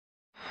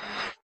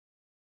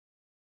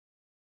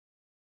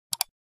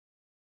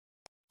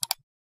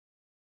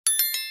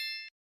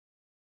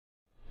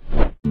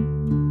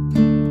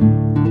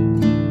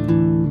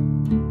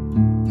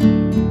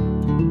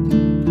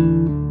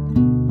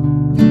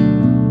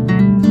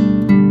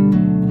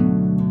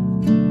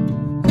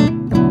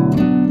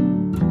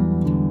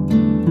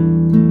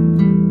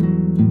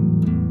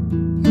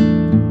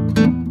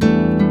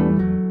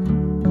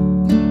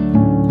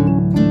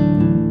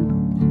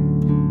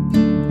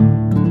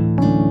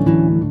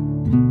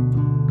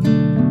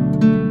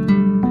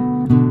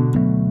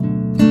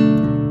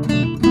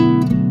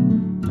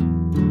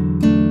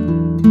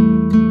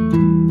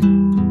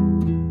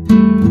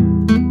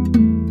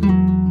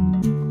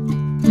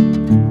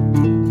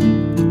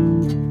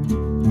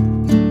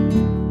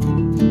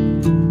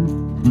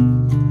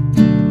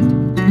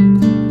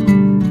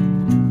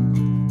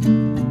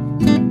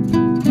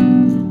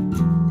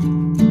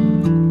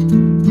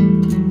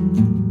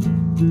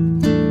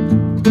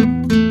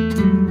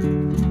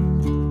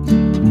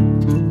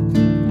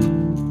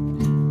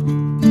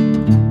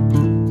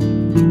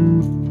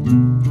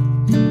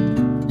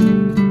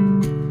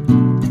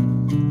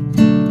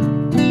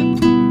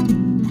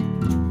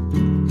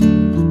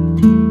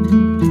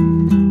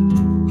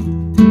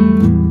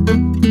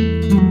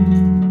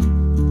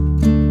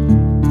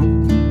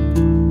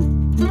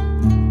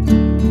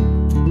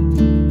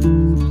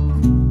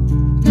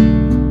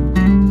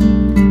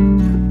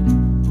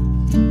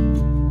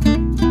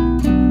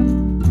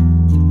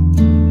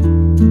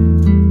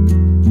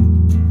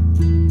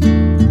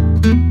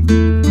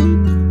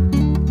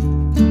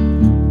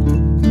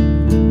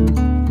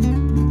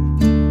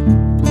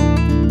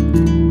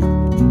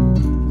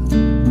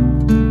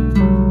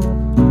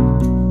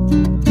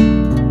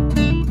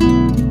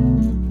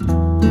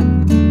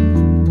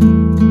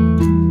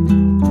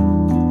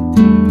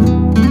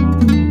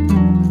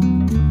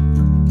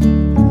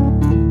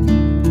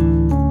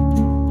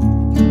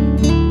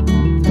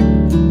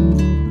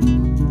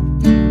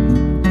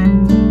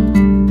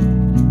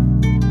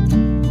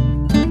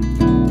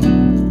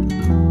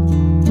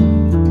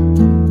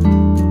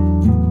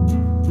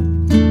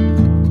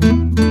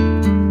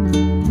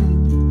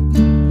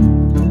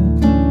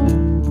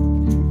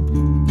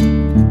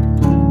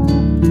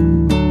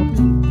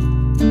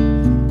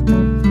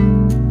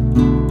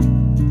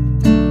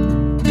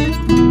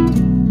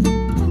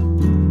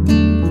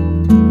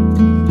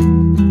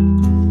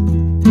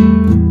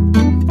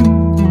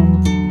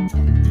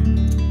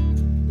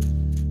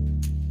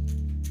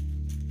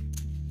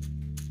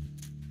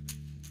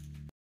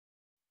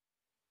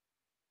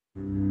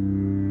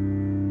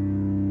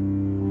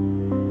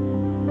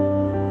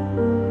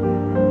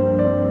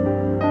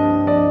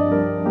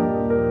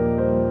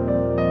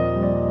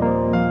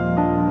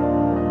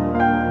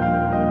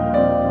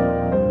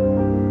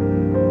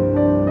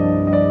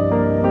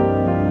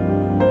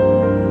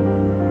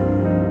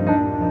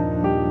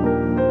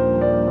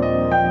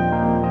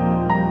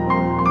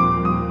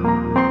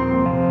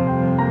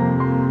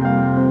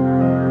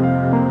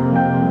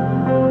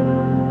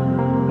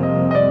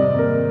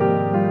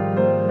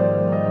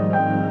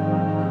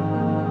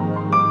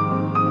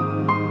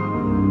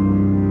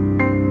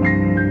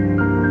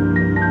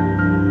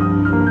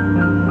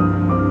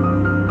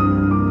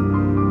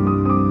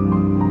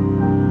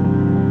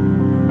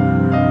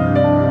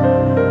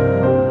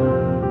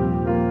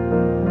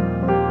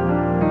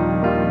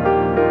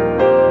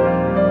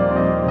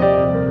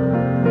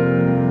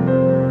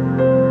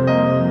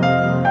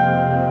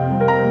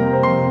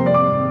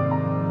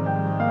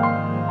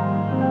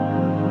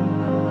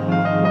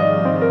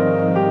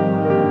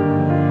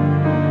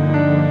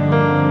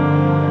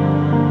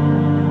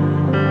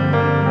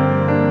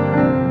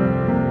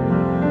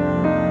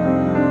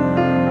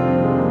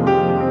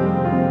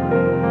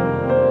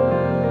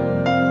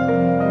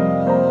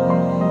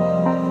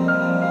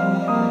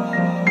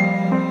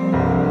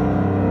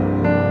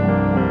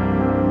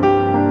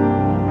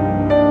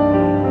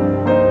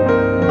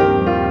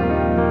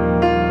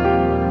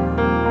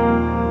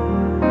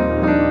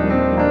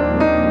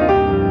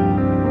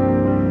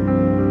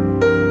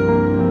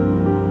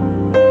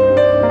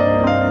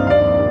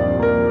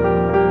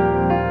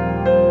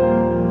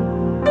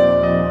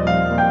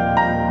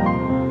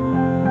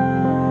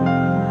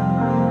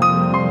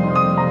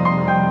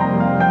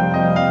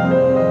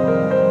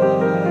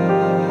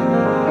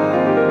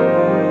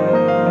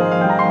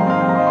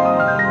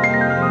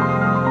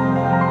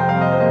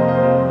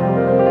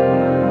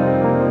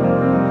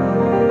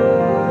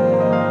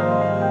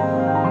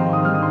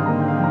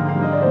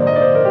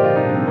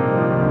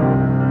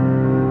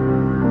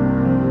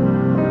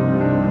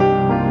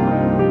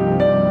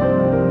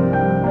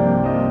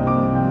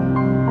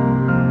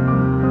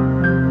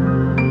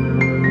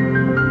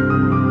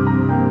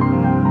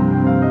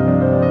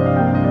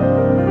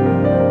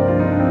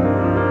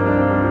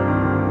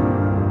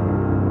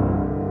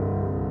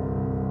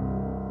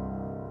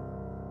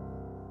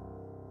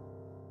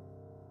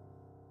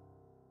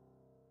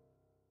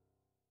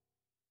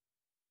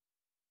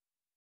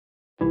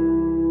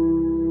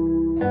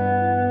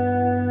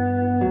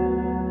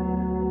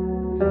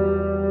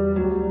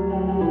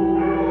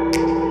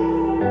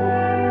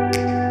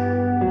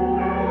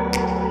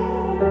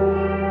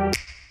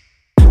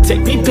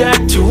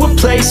to a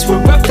place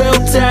where I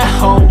felt at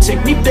home.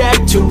 Take me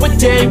back to a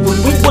day when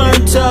we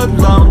weren't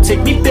alone.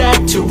 Take me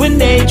back to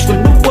an age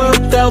when the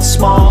world felt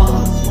small,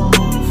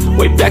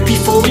 way back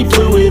before we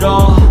blew it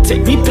all.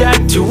 Take me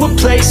back to a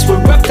place where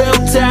I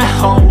felt at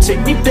home.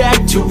 Take me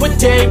back to a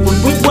day when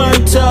we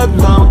weren't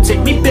alone.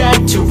 Take me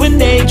back to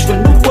an age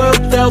when the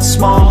world felt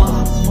small,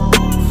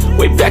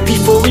 way back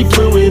before we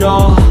blew it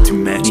all. Too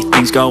many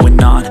things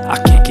going on, I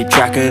can't keep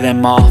track of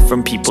them all.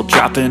 From people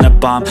dropping a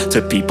bomb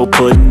to people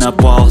putting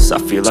up walls. I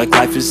feel like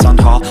life is on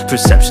hold,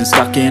 perception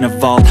stuck in a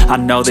vault. I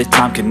know that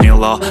time can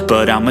heal all,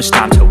 but how much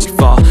time till we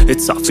fall?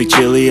 It's awfully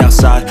chilly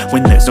outside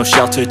when there's no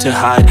shelter to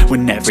hide.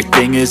 When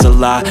everything is a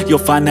lie, you'll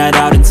find that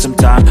out in some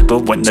time.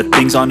 But when the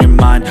things on your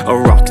mind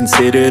are all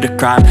considered a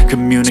crime,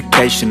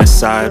 communication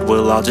aside,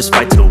 we'll all just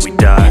fight till we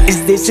die.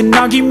 Is this an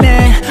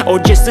argument or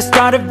just the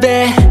start of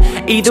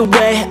it? Either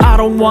way, I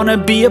don't wanna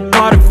be a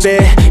part of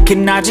it.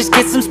 Can I just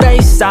get some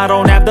space? I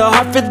don't have the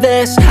heart for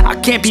this. I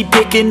can't be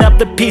picking up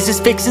the pieces,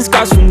 fixing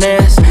scars from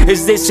this.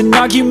 Is this an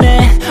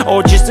argument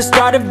or just the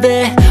start of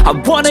it? I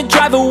wanna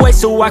drive away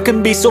so I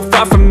can be so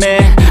far from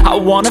it. I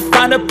wanna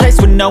find a place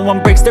where no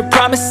one breaks their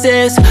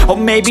promises, or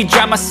maybe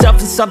drown myself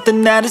in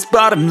something that is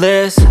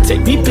bottomless.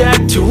 Take me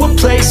back to a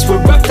place where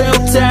I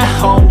felt at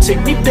home.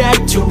 Take me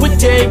back to a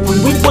day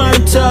when we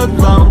weren't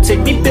alone.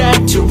 Take me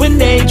back to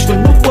an age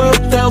when the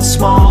world felt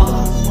small,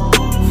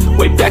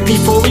 way back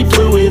before we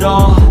blew it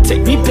all.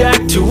 Take me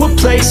back to a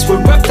place where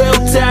I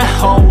felt at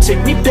home.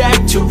 Take me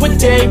back to a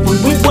day when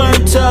we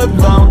weren't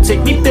alone.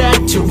 Take me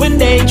back to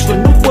an age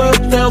when the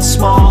world felt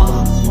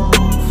small,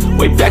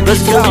 way back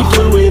before we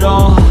blew it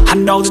all. I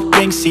know that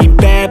things seem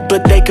bad,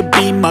 but they could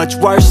be much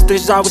worse.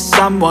 There's always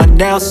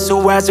someone else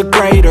who has a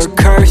greater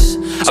curse,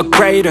 a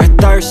greater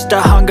thirst,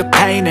 a hunger,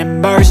 pain,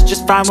 and mercy.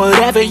 Just find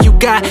whatever you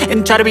got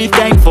and try to be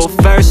thankful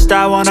first.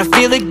 I wanna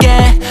feel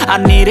again,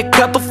 I need a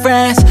couple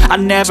friends. I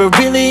never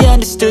really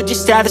understood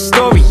just how the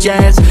story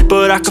ends,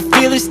 but I can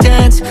feel it's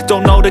tense,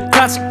 don't know the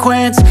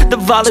consequence. The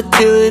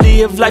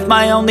volatility of life,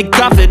 my only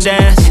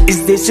confidence.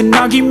 Is this an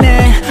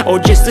argument or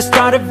just the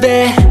start of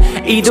it?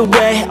 Either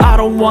way, I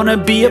don't wanna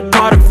be a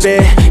part of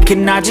it.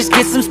 Can I just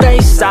get some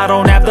space? I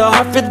don't have the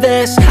heart for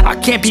this. I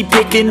can't be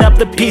picking up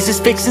the pieces,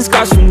 fixing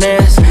scars from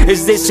this.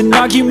 Is this an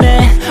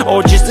argument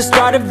or just the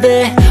start of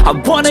it? I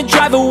wanna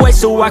drive away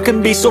so I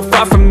can be so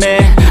far from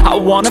it. I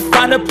wanna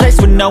find a place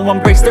where no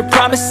one breaks their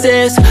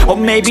promises, or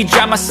maybe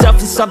drown myself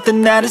in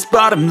something that is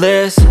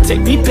bottomless.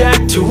 Take me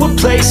back to a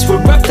place where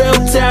I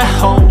felt at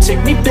home.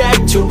 Take me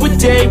back to a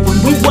day when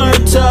we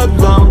weren't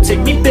alone. Take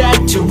me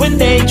back to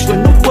an age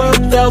when the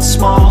world felt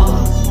small,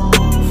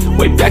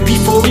 way back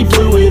before we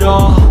blew it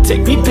all.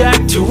 Take me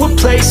back to a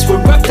place where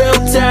I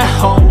felt at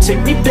home.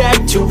 Take me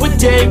back to a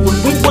day when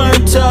we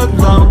weren't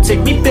alone.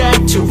 Take me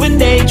back to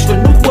an age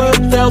when the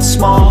world felt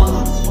small,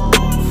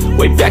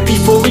 way back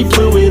before we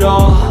blew it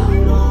all.